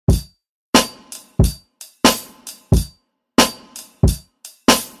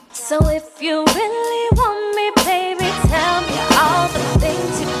So if you really want me, baby, tell me all the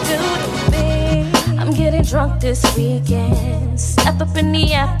things you do to me. I'm getting drunk this weekend, step up in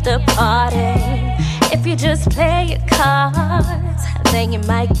the after party. If you just play your cards, then you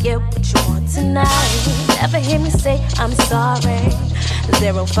might get what you want tonight. Never hear me say I'm sorry.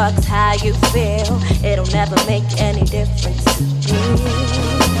 0 fucks how you feel. It'll never make any difference to me.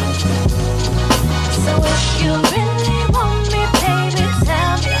 So if you really want me, baby,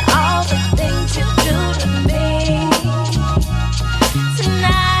 tell me all the things you do to me.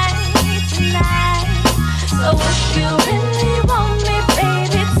 Tonight, tonight. So if you really want me,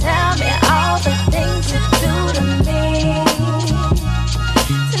 baby, tell me all the things you do to me.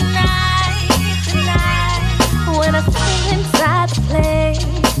 Tonight, tonight. When I feel inside the place,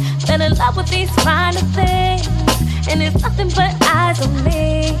 fell in love with these finer things, and it's nothing but eyes on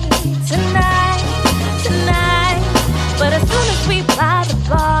me. Tonight, tonight. But as soon as we by the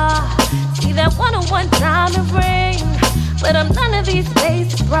bar, see that one-on-one diamond ring, but I'm none of these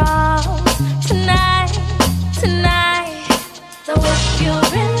basic bras. Tonight, tonight. So if you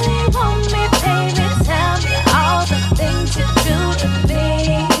really want me, baby, tell me all the things you do to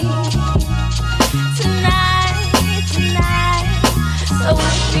me. Tonight, tonight. So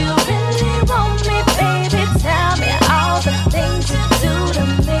if you really want me, baby, tell me all the things you do to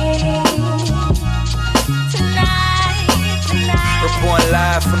me. Tonight, tonight. Reporting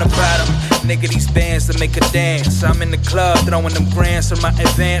live from the bottom. Nigga, these bands that make a dance. I'm in the club throwing them grants on my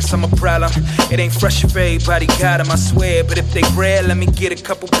advance. I'm a problem. It ain't fresh if everybody got them, I swear. But if they rare, let me get a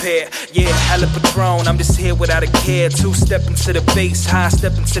couple pair. Yeah, hella Patron, I'm just here without a care. 2-step into the bass, high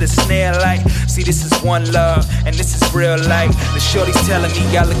step into the snare like. See, this is one love, and this is real life. The shorty's telling me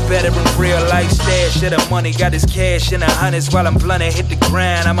y'all look better in real life. Stash of the money, got this cash in the hundreds while I'm blunted, hit the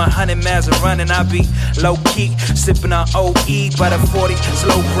grind. I'm 100 miles a running, I be low key, sipping on OE by the 40.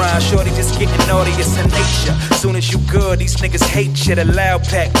 Slow grind, shorty just getting naughty, it's a nature. Soon as you good, these niggas hate shit. A loud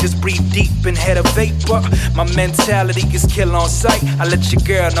pack, just breathe deep and head a vapor. My mentality is kill on sight. I let your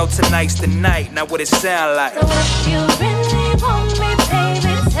girl know tonight's the night. Now what it sound like? So if you really want me,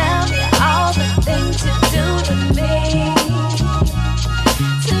 baby, tell me